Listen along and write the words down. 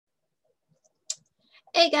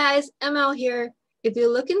Hey guys, ML here. If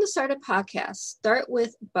you're looking to start a podcast, start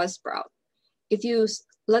with Buzzsprout. If you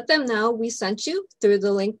let them know we sent you through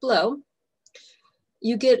the link below,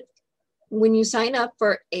 when you sign up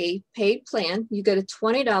for a paid plan, you get a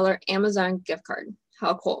 $20 Amazon gift card.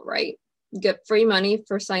 How cool, right? You get free money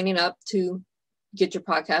for signing up to get your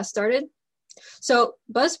podcast started. So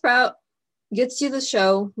Buzzsprout gets you the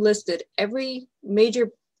show listed every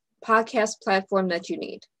major podcast platform that you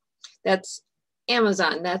need. That's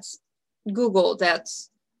Amazon, that's Google, that's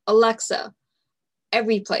Alexa,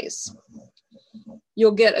 every place.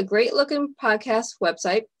 You'll get a great looking podcast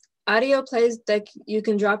website, audio plays that you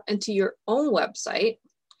can drop into your own website,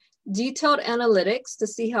 detailed analytics to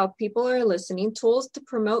see how people are listening, tools to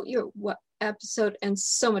promote your episode, and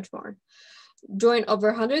so much more. Join over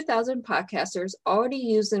 100,000 podcasters already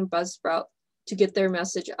using Buzzsprout to get their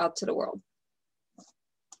message out to the world.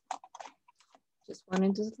 Just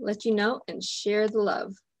wanted to let you know and share the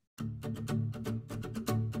love.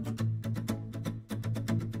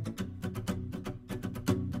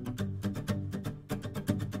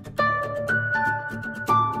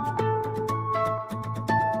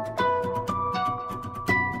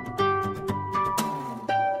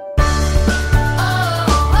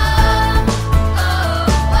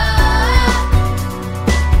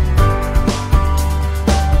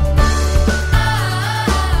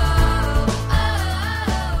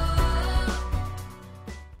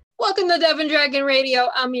 Welcome to Dove and Dragon Radio.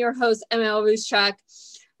 I'm your host, M.L.Ruscsak.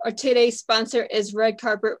 Our today's sponsor is Red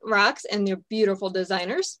Carpet Rocks and their beautiful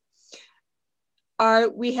designers.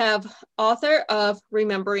 We have author of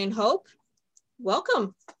Remembering Hope.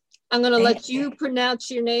 Welcome. I'm going to let you pronounce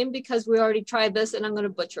your name because we already tried this and I'm going to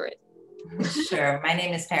butcher it. Sure. My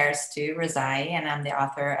name is Parastoo Rezai and I'm the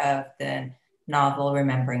author of the novel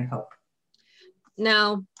Remembering Hope.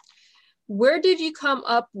 Now, where did you come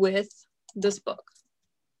up with this book?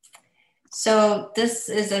 So this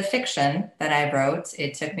is a fiction that I wrote.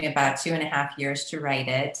 It took me about 2.5 years to write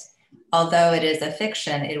it. Although it is a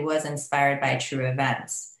fiction, it was inspired by true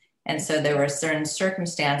events. And so there were certain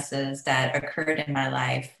circumstances that occurred in my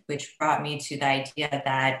life, which brought me to the idea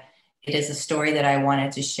that it is a story that I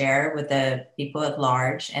wanted to share with the people at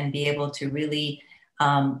large and be able to really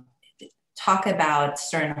talk about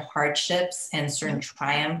certain hardships and certain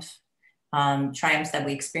triumphs that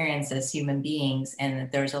we experience as human beings. And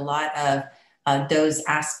there's a lot of those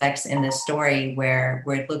aspects in the story where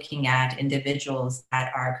we're looking at individuals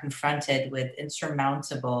that are confronted with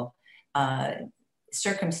insurmountable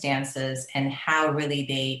circumstances and how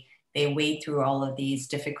really they wade through all of these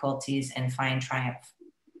difficulties and find triumph.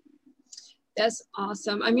 That's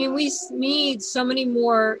awesome. I mean, we need so many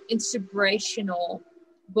more inspirational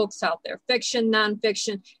books out there, fiction,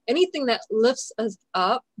 nonfiction, anything that lifts us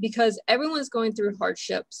up, because everyone's going through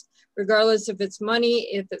hardships, regardless if it's money,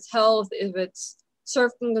 if it's health, if it's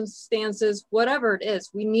circumstances, whatever it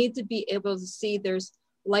is. We need to be able to see there's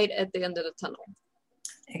light at the end of the tunnel.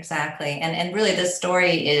 Exactly. And really this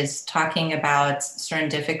story is talking about certain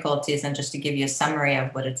difficulties, and just to give you a summary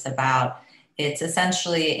of what it's about, it's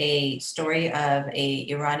essentially a story of a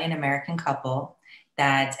Iranian American couple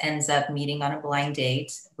that ends up meeting on a blind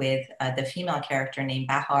date with the female character named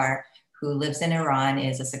Bahar, who lives in Iran,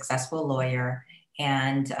 is a successful lawyer,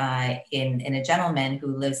 and in a gentleman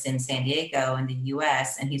who lives in San Diego in the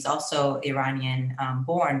U.S., and he's also Iranian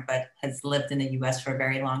born, but has lived in the U.S. for a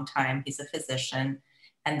very long time. He's a physician,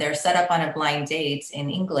 and they're set up on a blind date in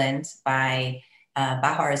England by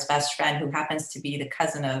Bahar's best friend, who happens to be the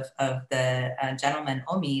cousin of the gentleman,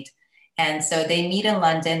 Omid. And so they meet in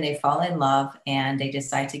London, they fall in love, and they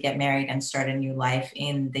decide to get married and start a new life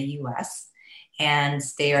in the US. And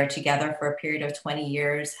they are together for a period of 20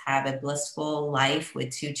 years, have a blissful life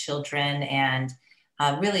with 2 children, and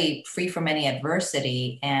really free from any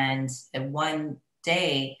adversity. And one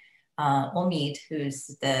day, Omid,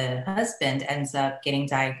 who's the husband, ends up getting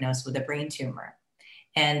diagnosed with a brain tumor.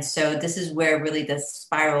 And so this is where really the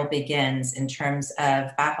spiral begins in terms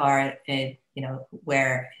of Bahar,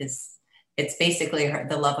 where it's basically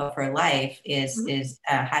the love of her life is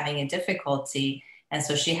having a difficulty. And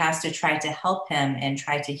so she has to try to help him and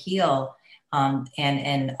try to heal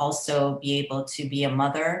and also be able to be a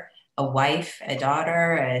mother, a wife, a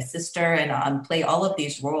daughter, a sister, and play all of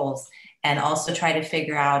these roles, and also try to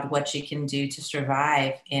figure out what she can do to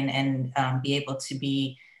survive and be able to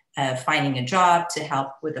be finding a job to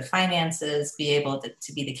help with the finances, be able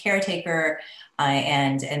to be the caretaker,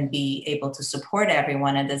 and be able to support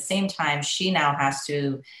everyone. At the same time, she now has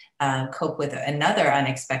to cope with another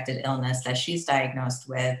unexpected illness that she's diagnosed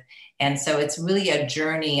with. And so it's really a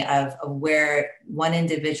journey of where one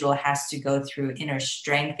individual has to go through inner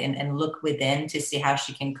strength and look within to see how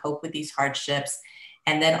she can cope with these hardships.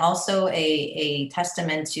 And then also a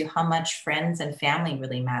testament to how much friends and family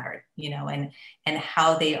really matter, and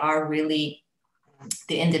how they are really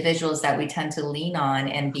the individuals that we tend to lean on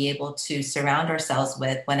and be able to surround ourselves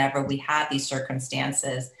with whenever we have these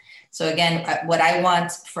circumstances. So again, what I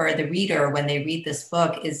want for the reader when they read this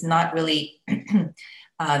book is not really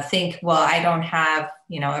think, well, I don't have,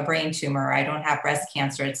 a brain tumor, I don't have breast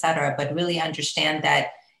cancer, et cetera, but really understand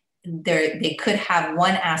that they could have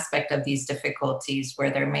one aspect of these difficulties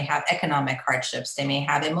where they may have economic hardships, they may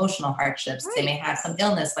have emotional hardships, right. They may have some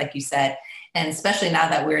illness, like you said. And especially now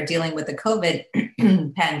that we're dealing with the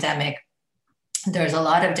COVID pandemic, there's a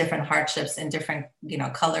lot of different hardships in different,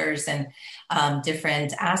 colors and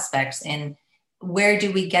different aspects. And where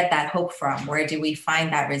do we get that hope from? Where do we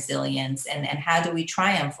find that resilience? And how do we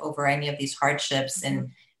triumph over any of these hardships?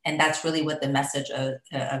 And that's really what the message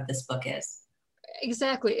of this book is.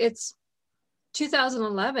 Exactly. It's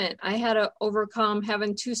 2011. I had to overcome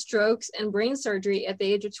having 2 strokes and brain surgery at the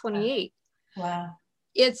age of 28. Wow.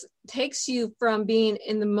 It takes you from being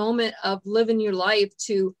in the moment of living your life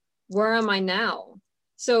to where am I now?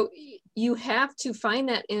 So you have to find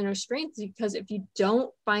that inner strength, because if you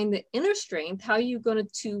don't find the inner strength, how are you going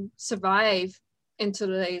to survive in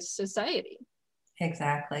today's society?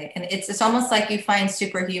 Exactly. And it's almost like you find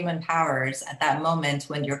superhuman powers at that moment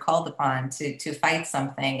when you're called upon to fight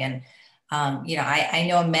something. And, I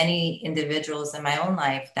know many individuals in my own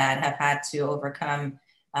life that have had to overcome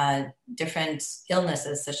different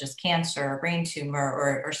illnesses such as cancer or brain tumor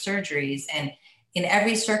or surgeries. And in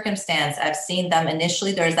every circumstance, I've seen them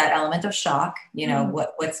initially, there's that element of shock,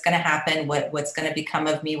 what's going to happen, what's going to become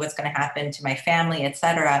of me, what's going to happen to my family, et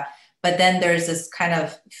cetera. But then there's this kind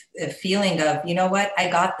of feeling of, you know what, I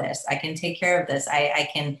got this. I can take care of this. I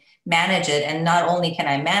can manage it. And not only can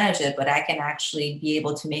I manage it, but I can actually be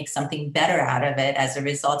able to make something better out of it as a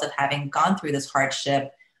result of having gone through this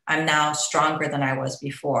hardship. I'm now stronger than I was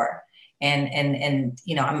before. And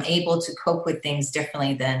I'm able to cope with things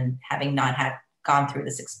differently than having not gone through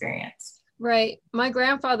this experience. Right. My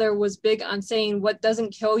grandfather was big on saying what doesn't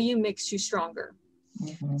kill you makes you stronger.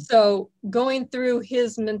 Mm-hmm. So going through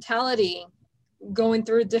his mentality, going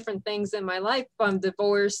through different things in my life, from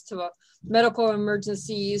divorce to medical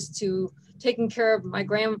emergencies to taking care of my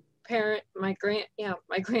grandparents,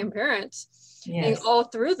 yes. And all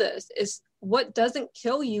through this is what doesn't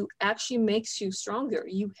kill you actually makes you stronger.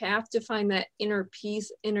 You have to find that inner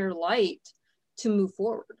peace, inner light to move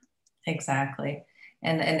forward. Exactly.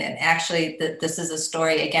 And actually, this is a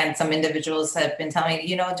story, again, some individuals have been telling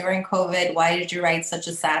me, during COVID, why did you write such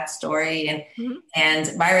a sad story?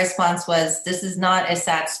 And my response was, this is not a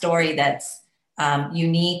sad story that's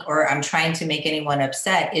unique or I'm trying to make anyone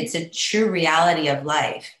upset. It's a true reality of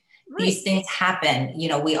life. Right. These things happen.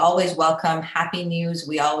 We always welcome happy news.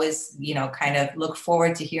 We always, kind of look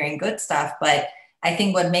forward to hearing good stuff. But I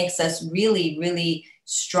think what makes us really, really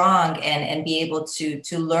strong and be able to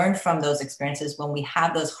learn from those experiences when we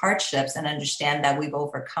have those hardships and understand that we've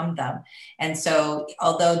overcome them. And so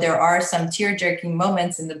although there are some tear-jerking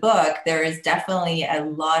moments in the book, there is definitely a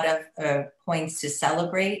lot of points to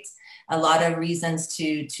celebrate, a lot of reasons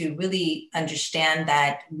to really understand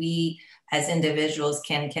that we as individuals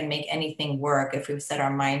can make anything work if we've set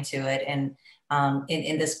our mind to it. And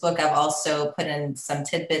in this book, I've also put in some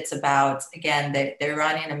tidbits about, again, the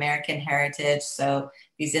Iranian American heritage. So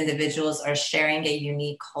these individuals are sharing a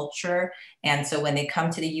unique culture. And so when they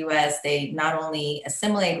come to the US, they not only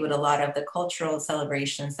assimilate with a lot of the cultural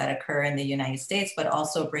celebrations that occur in the United States, but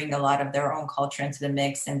also bring a lot of their own culture into the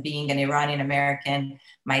mix. And being an Iranian American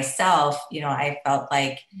myself, I felt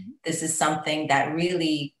like this is something that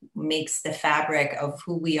really makes the fabric of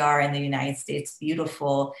who we are in the United States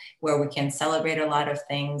beautiful, where we can celebrate a lot of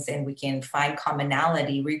things and we can find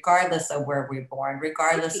commonality regardless of where we're born,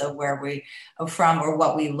 regardless of where we are from or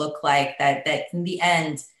what we look like, that in the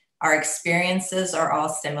end, our experiences are all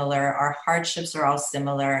similar, our hardships are all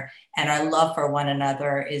similar, and our love for one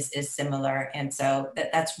another is similar. And so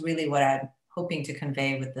that's really what I'm hoping to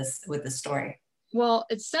convey with this story. Well,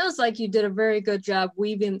 it sounds like you did a very good job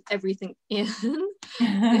weaving everything in.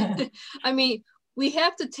 I mean, we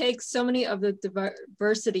have to take so many of the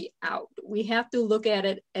diversity out. We have to look at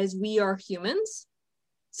it as we are humans.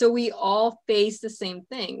 So we all face the same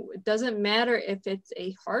thing. It doesn't matter if it's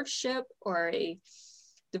a hardship or a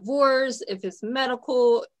divorce, if it's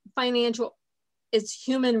medical, financial, it's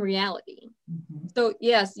human reality. Mm-hmm. So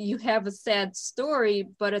yes, you have a sad story,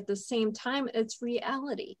 but at the same time, it's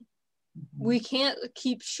reality. We can't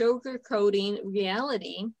keep sugarcoating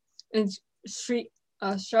reality and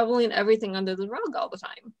shoveling everything under the rug all the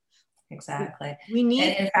time. Exactly. We need.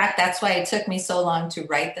 And in fact, that's why it took me so long to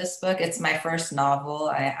write this book. It's my first novel.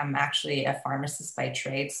 I'm actually a pharmacist by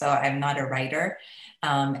trade, so I'm not a writer.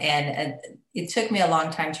 And it took me a long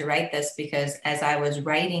time to write this because as I was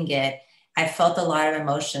writing it, I felt a lot of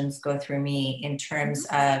emotions go through me in terms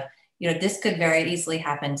of, this could very easily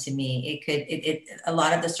happen to me. A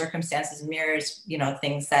lot of the circumstances mirrors,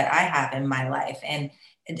 things that I have in my life. And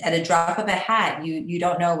at a drop of a hat, you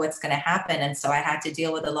don't know what's going to happen. And so I had to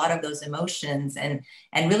deal with a lot of those emotions and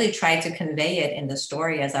really try to convey it in the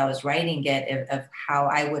story as I was writing it of how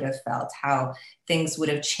I would have felt, how things would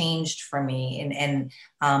have changed for me. And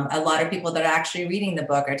a lot of people that are actually reading the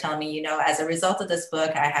book are telling me, as a result of this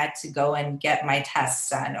book, I had to go and get my tests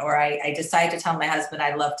done, or I decided to tell my husband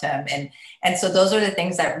I loved him. And so those are the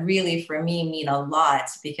things that really for me mean a lot,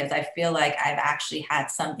 because I feel like I've actually had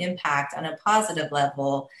some impact on a positive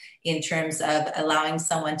level in terms of allowing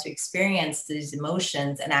someone to experience these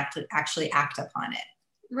emotions and actually act upon it.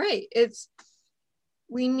 Right.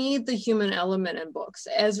 We need the human element in books.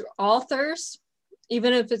 As authors,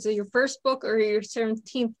 even if it's your first book or your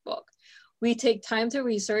 17th book, we take time to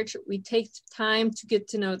research, we take time to get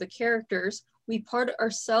to know the characters, we put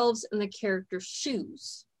ourselves in the character's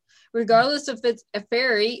shoes. Regardless if it's a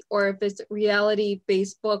fairy or if it's a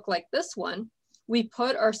reality-based book like this one, we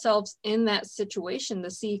put ourselves in that situation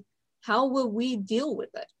to see how will we deal with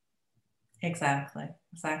it. Exactly.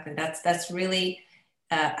 That's really,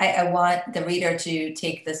 I want the reader to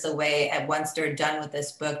take this away at once they're done with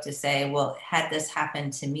this book to say, well, had this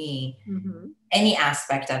happened to me, any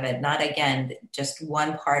aspect of it, not again, just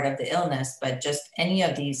one part of the illness, but just any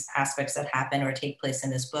of these aspects that happen or take place in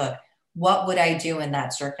this book, what would I do in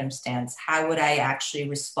that circumstance? How would I actually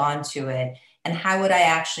respond to it? And how would I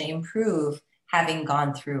actually improve having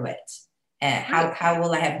gone through it? And how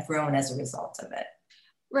will I have grown as a result of it?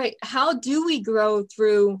 Right. How do we grow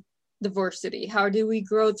through diversity? How do we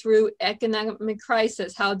grow through economic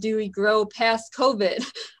crisis? How do we grow past COVID?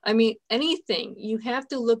 I mean, anything. You have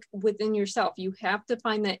to look within yourself. You have to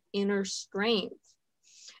find that inner strength.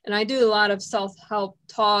 And I do a lot of self-help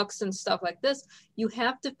talks and stuff like this. You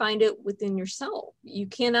have to find it within yourself. You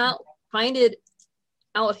cannot find it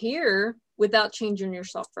out here without changing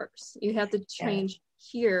yourself first. You have to change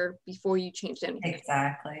here before you change anything.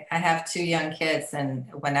 Exactly. I have 2 young kids, and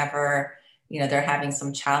whenever they're having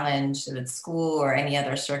some challenge with school or any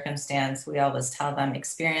other circumstance, we always tell them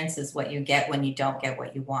experience is what you get when you don't get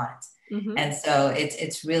what you want. And so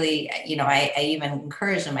it's really, I even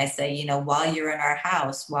encourage them. I say, while you're in our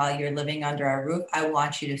house, while you're living under our roof, I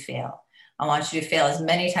want you to fail. I want you to fail as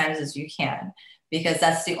many times as you can, because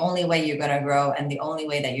that's the only way you're going to grow and the only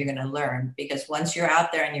way that you're going to learn. Because once you're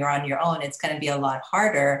out there and you're on your own, it's going to be a lot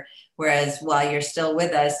harder. Whereas while you're still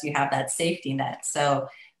with us, you have that safety net. So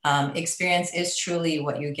experience is truly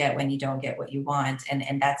what you get when you don't get what you want.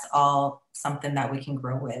 And that's all something that we can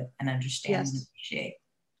grow with and understand and appreciate.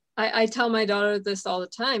 I tell my daughter this all the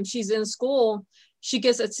time. She's in school. She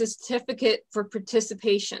gets a certificate for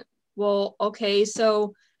participation. Well, okay,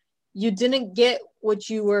 so you didn't get what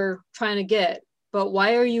you were trying to get, but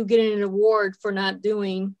why are you getting an award for not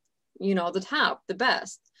doing, the top, the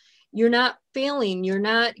best? You're not failing. You're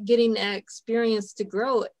not getting that experience to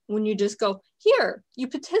grow when you just go, here, you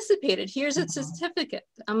participated. Here's a certificate.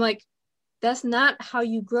 I'm like, that's not how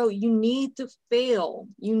you grow. You need to fail.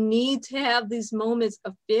 You need to have these moments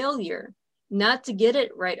of failure, not to get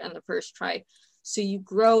it right on the first try. So you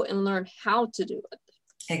grow and learn how to do it.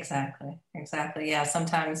 Exactly. Yeah.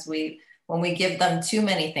 Sometimes when we give them too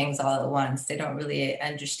many things all at once, they don't really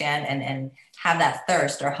understand and have that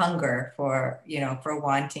thirst or hunger for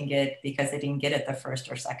wanting it because they didn't get it the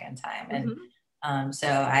first or second time. And so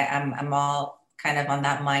I'm all kind of on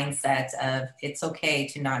that mindset of it's okay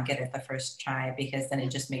to not get it the first try, because then it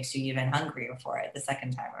just makes you even hungrier for it the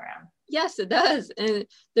second time around. Yes, it does. And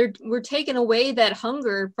we're taking away that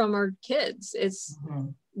hunger from our kids.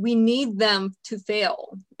 We need them to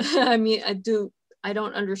fail. I mean, I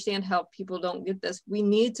don't understand how people don't get this. We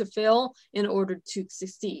need to fail in order to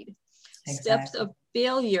succeed. Exactly. Steps of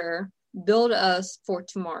failure build us for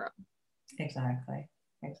tomorrow. Exactly.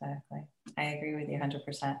 I agree with you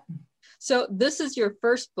 100%. So this is your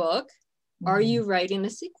first book. Are you writing a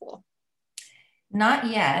sequel? Not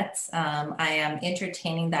yet. I am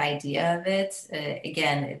entertaining the idea of it.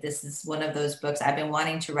 Again, this is one of those books I've been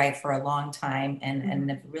wanting to write for a long time and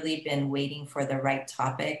have really been waiting for the right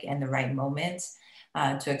topic and the right moment.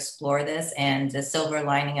 to explore this. And the silver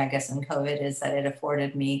lining, I guess, in COVID is that it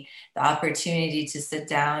afforded me the opportunity to sit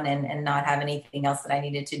down and not have anything else that I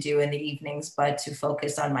needed to do in the evenings, but to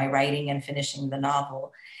focus on my writing and finishing the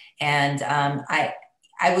novel. And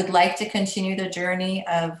I would like to continue the journey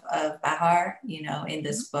of Bahar, in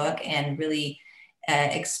this book, and really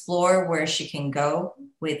explore where she can go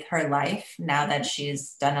with her life now that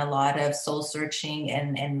she's done a lot of soul searching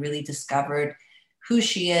and really discovered who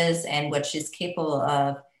she is and what she's capable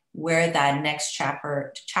of, where that next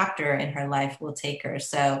chapter in her life will take her.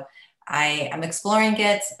 So I am exploring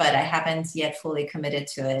it, but I haven't yet fully committed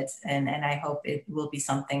to it. And I hope it will be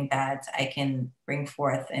something that I can bring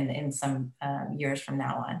forth in some years from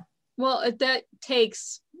now on. Well, if that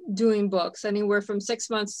takes doing books anywhere from 6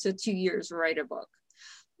 months to 2 years to write a book.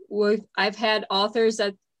 I've had authors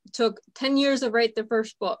that took 10 years to write the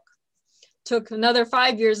first book, took another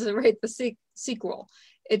 5 years to write the sequel.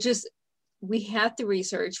 We have to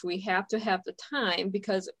research, we have to have the time,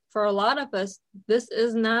 because for a lot of us, this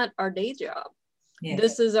is not our day job. Yeah.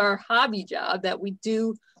 This is our hobby job that we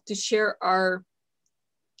do to share our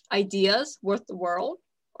ideas with the world,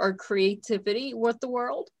 our creativity with the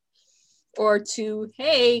world, or to,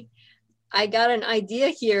 hey, I got an idea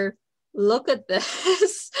here, look at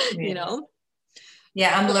this,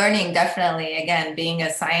 Yeah, I'm learning, definitely. Again, being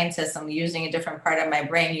a scientist, I'm using a different part of my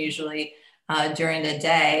brain usually during the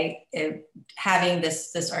day. Having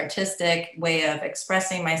this artistic way of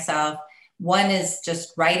expressing myself. One is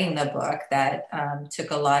just writing the book that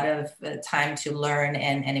took a lot of time to learn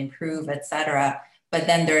and improve, etc. But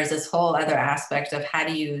then there's this whole other aspect of how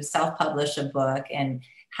do you self-publish a book, and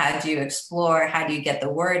how do you explore, how do you get the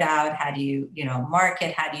word out, how do you,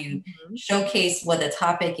 market, how do you showcase what the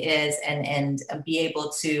topic is, and be able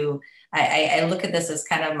to, I look at this as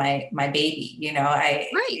kind of my baby, Right.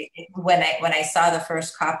 When I saw the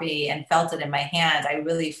first copy and felt it in my hand, I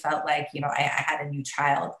really felt like, I had a new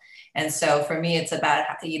child. And so for me, it's about,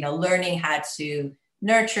 learning how to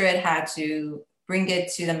nurture it, how to bring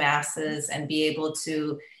it to the masses and be able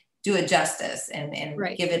to do it justice and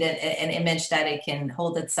right. Give it an image that it can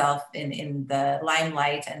hold itself in the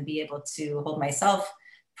limelight and be able to hold myself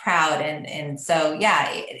proud. And so,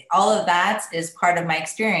 yeah, all of that is part of my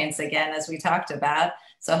experience, again, as we talked about.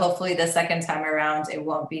 So hopefully the second time around, it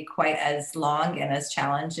won't be quite as long and as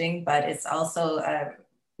challenging, but it's also a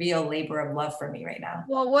real labor of love for me right now.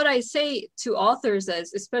 Well, what I say to authors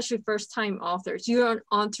is, especially first-time authors, you're an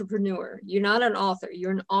entrepreneur. You're not an author,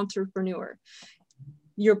 you're an entrepreneur.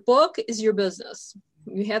 Your book is your business.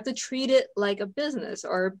 You have to treat it like a business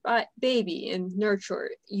or a baby and nurture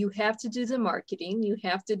it. You have to do the marketing. You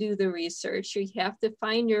have to do the research. You have to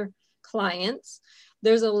find your clients.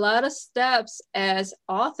 There's a lot of steps as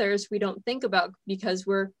authors we don't think about because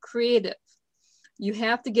we're creative. You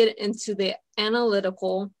have to get into the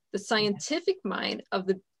analytical, the scientific mind of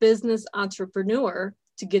the business entrepreneur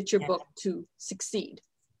to get your book to succeed.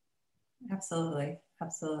 Absolutely.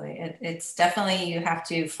 Absolutely. It's definitely, you have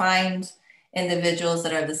to find individuals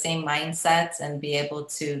that are the same mindsets and be able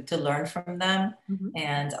to learn from them,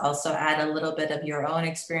 and also add a little bit of your own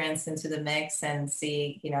experience into the mix and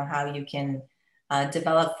see, how you can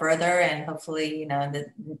develop further, and hopefully, the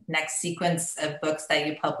next sequence of books that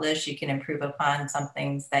you publish, you can improve upon some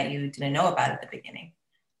things that you didn't know about at the beginning.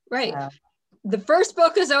 Right. The first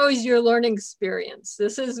book is always your learning experience.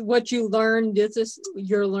 This is what you learned. This is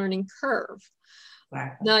your learning curve.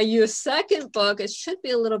 Wow. Now, your second book, it should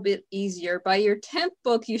be a little bit easier. By your 10th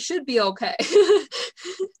book, you should be okay.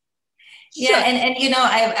 Yeah, and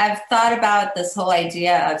I've thought about this whole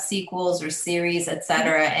idea of sequels or series,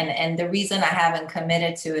 etc. And the reason I haven't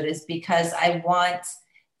committed to it is because I want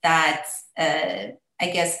that, I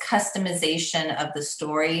guess, customization of the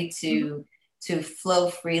story to flow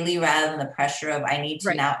freely rather than the pressure of I need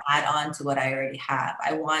to now add on to what I already have.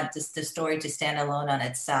 I want the story to stand alone on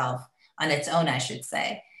its own, I should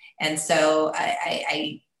say. And so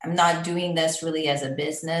I'm not doing this really as a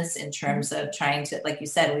business in terms of trying to, like you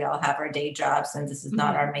said, we all have our day jobs and this is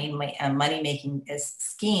not our main money-making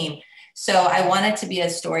scheme. So I want it to be a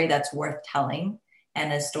story that's worth telling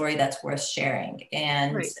and a story that's worth sharing.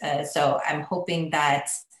 And so I'm hoping that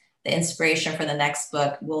the inspiration for the next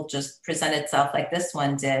book will just present itself like this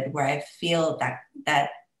one did, where I feel that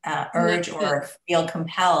urge or feel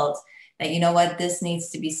compelled that, this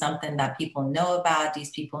needs to be something that people know about.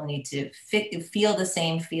 These people need to feel the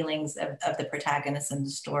same feelings of the protagonists in the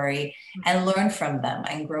story and learn from them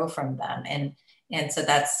and grow from them. And so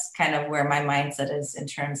that's kind of where my mindset is in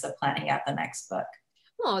terms of planning out the next book.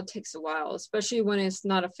 Well, it takes a while, especially when it's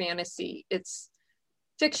not a fantasy. It's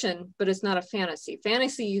fiction, but it's not a fantasy.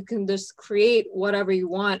 Fantasy, you can just create whatever you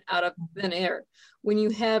want out of thin air. When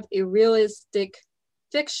you have a realistic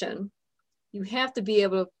fiction, you have to be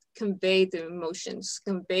able to convey the emotions,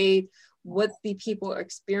 convey what the people are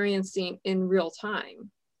experiencing in real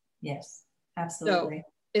time. Yes, absolutely.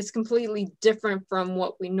 So it's completely different from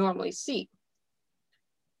what we normally see.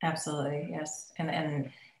 Absolutely, yes.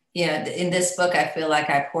 And yeah, in this book, I feel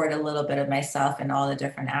like I poured a little bit of myself in all the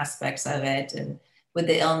different aspects of it. And with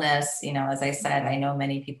the illness, you know, as I said, I know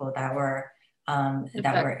many people that were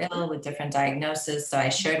ill with different diagnoses. So I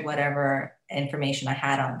shared whatever information I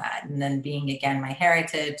had on that. And then being, again, my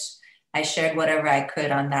heritage, I shared whatever I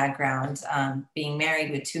could on that ground. Being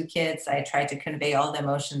married with 2 kids, I tried to convey all the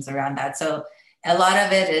emotions around that. So a lot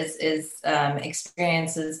of it is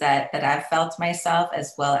experiences that I've felt myself,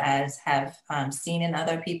 as well as have seen in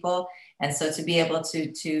other people. And so to be able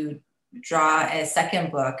to draw a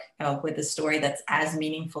second book with a story that's as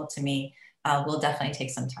meaningful to me will definitely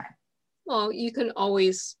take some time. Well, you can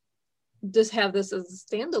always just have this as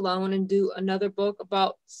a standalone and do another book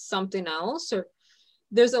about something else, or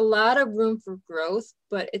there's a lot of room for growth,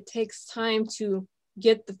 but it takes time to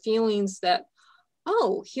get the feelings that,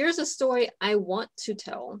 oh, here's a story I want to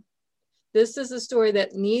tell. This is a story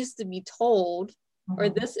that needs to be told, or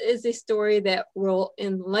this is a story that will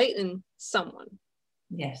enlighten someone.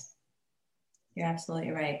 Yes, you're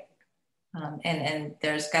absolutely right. And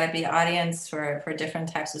there's got to be an audience for different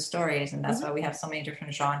types of stories, and that's why we have so many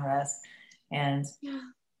different genres. And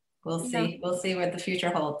we'll see what the future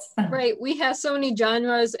holds. Right, we have so many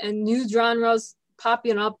genres and new genres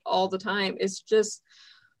popping up all the time. It's just,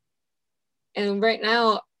 and right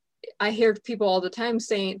now I hear people all the time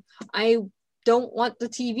saying, I don't want the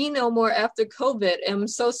TV no more after COVID. I'm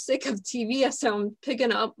so sick of TV, so I'm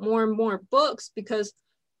picking up more and more books because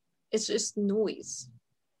it's just noise.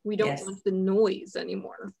 We don't want the noise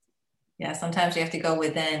anymore. Yeah, sometimes you have to go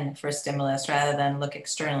within for stimulus rather than look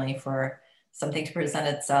externally for something to present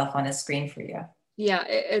itself on a screen for you. Yeah,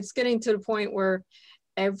 it's getting to the point where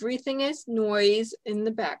everything is noise in the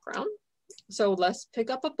background. So let's pick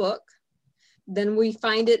up a book. Then we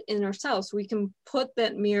find it in ourselves. We can put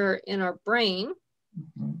that mirror in our brain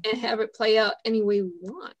and have it play out any way we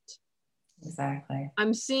want. Exactly.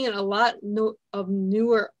 I'm seeing a lot of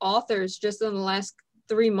newer authors just in the last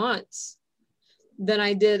 3 months than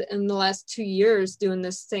I did in the last 2 years doing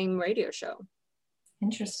this same radio show.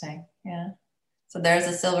 Interesting. Yeah. So there's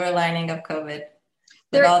a silver lining of COVID.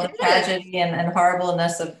 With all the tragedy and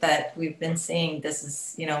horribleness of that we've been seeing, this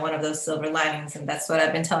is, one of those silver linings. And that's what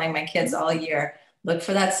I've been telling my kids all year. Look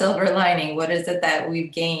for that silver lining. What is it that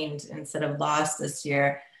we've gained instead of lost this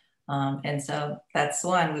year? And so that's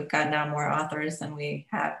one. We've got now more authors than we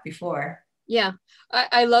have before. Yeah,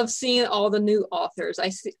 I love seeing all the new authors.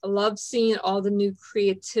 I love seeing all the new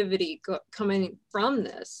creativity coming from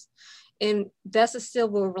this. And that's a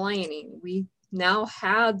silver lining. We now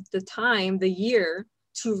have the time, the year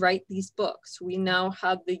to write these books. We now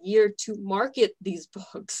have the year to market these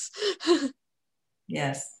books.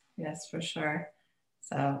 Yes, for sure.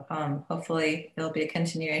 So hopefully there'll be a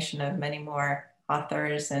continuation of many more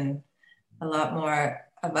authors and a lot more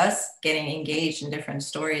of us getting engaged in different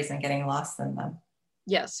stories and getting lost in them.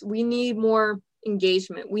 Yes, we need more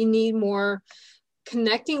engagement. We need more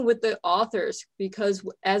connecting with the authors, because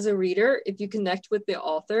as a reader, if you connect with the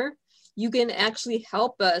author, you can actually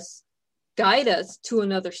help us, guide us to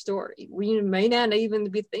another story. We may not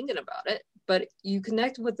even be thinking about it, but you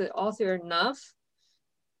connect with the author enough,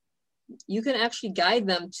 you can actually guide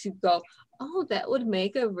them to go, oh, that would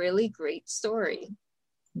make a really great story.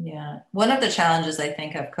 Yeah. One of the challenges, I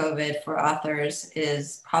think, of COVID for authors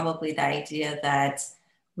is probably the idea that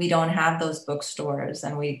we don't have those bookstores,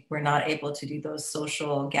 and we're not able to do those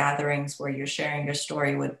social gatherings where you're sharing your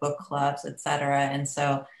story with book clubs, et cetera. And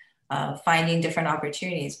so finding different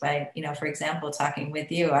opportunities by, for example, talking with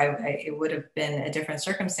you, it would have been a different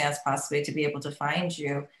circumstance possibly to be able to find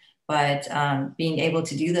you. But being able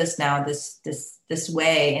to do this now, this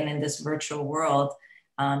way, and in this virtual world,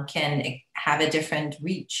 can have a different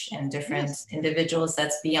reach and different individuals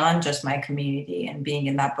that's beyond just my community and being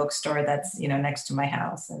in that bookstore that's that's to my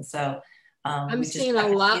house. And so I'm seeing a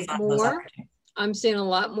lot more. I'm seeing a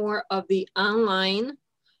lot more of the online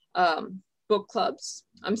book clubs.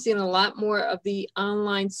 I'm seeing a lot more of the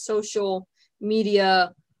online social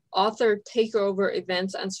media author takeover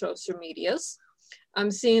events on social medias.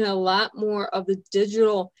 I'm seeing a lot more of the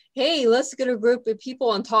digital, hey, let's get a group of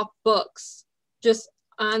people and talk books, just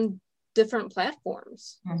on different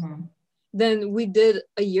platforms than we did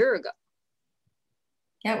a year ago.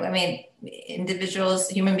 Yeah, I mean, individuals,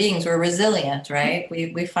 human beings, we're resilient, right?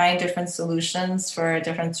 We find different solutions for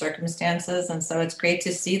different circumstances. And so it's great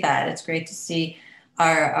to see that. It's great to see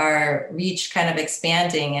our reach kind of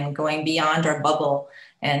expanding and going beyond our bubble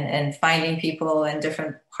and finding people in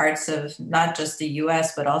different parts of not just the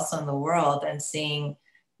US, but also in the world and seeing,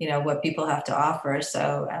 what people have to offer.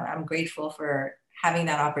 So I'm grateful for having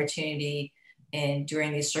that opportunity and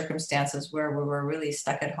during these circumstances where we were really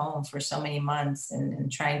stuck at home for so many months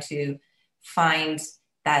and trying to find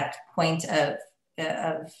that point of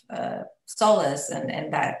solace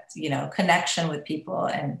and that connection with people.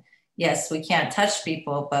 And yes, we can't touch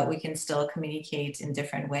people, but we can still communicate in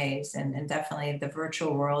different ways. And definitely the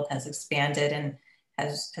virtual world has expanded and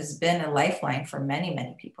has been a lifeline for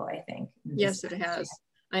many people, I think. Yes, it has.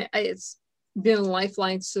 It's been a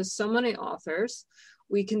lifeline to so many authors.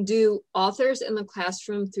 We can do authors in the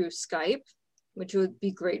classroom through Skype, which would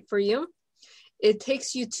be great for you. It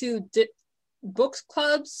takes you to book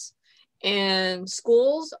clubs and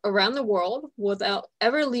schools around the world without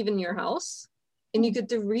ever leaving your house. And you get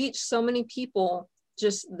to reach so many people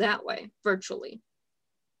just that way, virtually.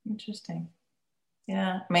 Interesting.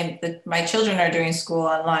 Yeah, I mean, my children are doing school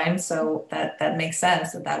online, so that makes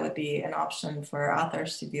sense that would be an option for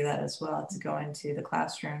authors to do that as well, to go into the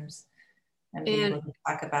classrooms and be able to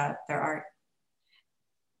talk about their art.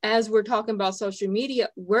 As we're talking about social media,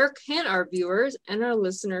 where can our viewers and our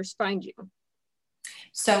listeners find you?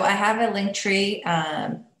 So I have a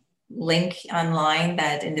Linktree link online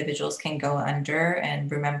that individuals can go under, and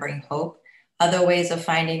Remembering Hope. Other ways of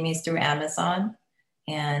finding me is through Amazon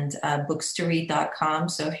and bookstoread.com.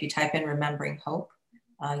 So if you type in Remembering Hope,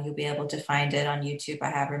 you'll be able to find it on YouTube. I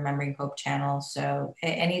have Remembering Hope channel. So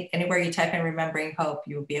anywhere you type in Remembering Hope,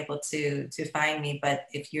 you'll be able to find me. But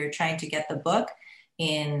if you're trying to get the book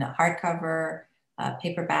in hardcover,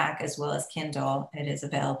 paperback, as well as Kindle, it is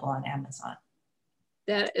available on Amazon.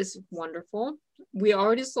 That is wonderful. We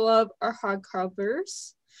already love our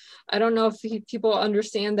hardcovers. I don't know if people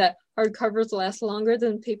understand that hardcovers last longer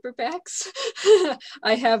than paperbacks.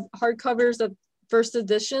 I have hardcovers of first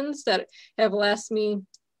editions that have lasted me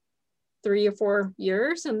 3 or 4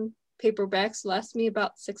 years, and paperbacks last me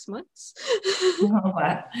about 6 months. Oh,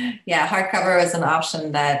 wow. Yeah, hardcover was an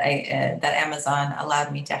option that that Amazon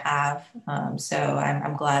allowed me to have. So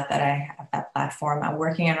I'm glad that I have that platform. I'm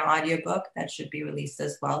working on an audiobook that should be released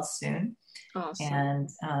as well soon. Awesome.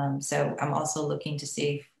 And so I'm also looking to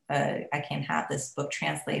see if I can have this book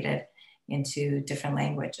translated into different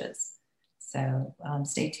languages. So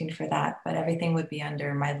stay tuned for that. But everything would be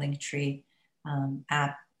under my Linktree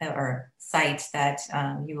app or site that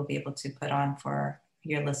you will be able to put on for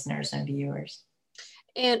your listeners and viewers.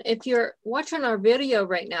 And if you're watching our video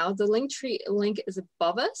right now, the Linktree link is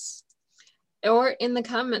above us or in the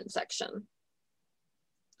comment section.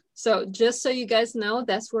 So just so you guys know,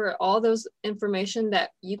 that's where all those information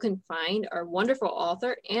that you can find our wonderful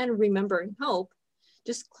author and Remembering Hope.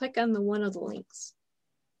 Just click on the one of the links.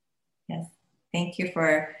 Yes, thank you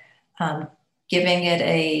for giving it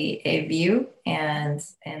a view, and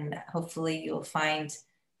hopefully you'll find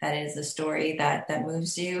that is a story that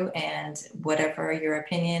moves you. And whatever your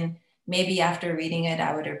opinion, maybe after reading it,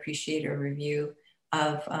 I would appreciate a review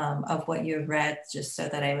of what you've read, just so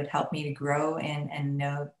that it would help me to grow and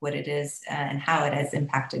know what it is and how it has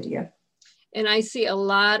impacted you. And I see a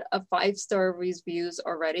lot of 5-star reviews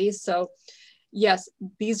already. So yes,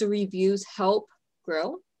 these reviews help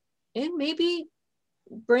grow and maybe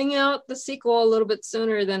bring out the sequel a little bit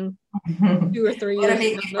sooner than 2 or 3 years.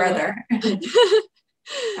 Maybe further.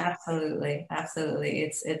 Absolutely.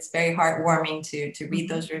 It's very heartwarming to read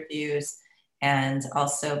those reviews and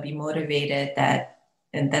also be motivated that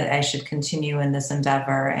I should continue in this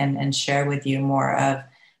endeavor and share with you more of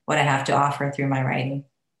what I have to offer through my writing.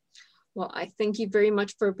 Well, I thank you very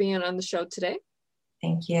much for being on the show today.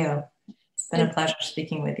 Thank you. It's been a pleasure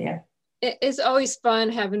speaking with you. It's always fun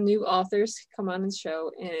having new authors come on the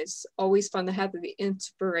show, and it's always fun to have the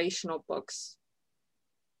inspirational books.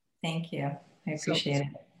 Thank you. I appreciate it.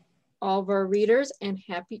 All of our readers and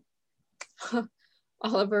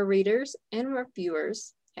all of our readers and our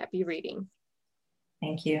viewers, happy reading.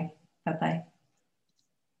 Thank you. Bye-bye.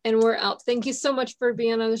 And we're out. Thank you so much for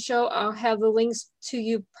being on the show. I'll have the links to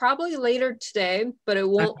you probably later today, but it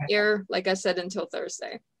won't air, like I said, until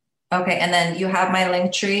Thursday. Okay. And then you have my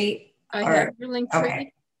Linktree? I have your Linktree.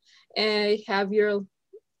 Okay. And I have your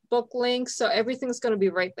book link. So everything's going to be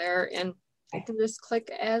right there, and I can just click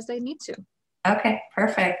as I need to. Okay.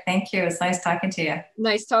 Perfect. Thank you. It's nice talking to you.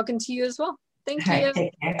 Nice talking to you as well. Thank you.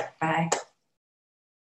 Take care. Bye.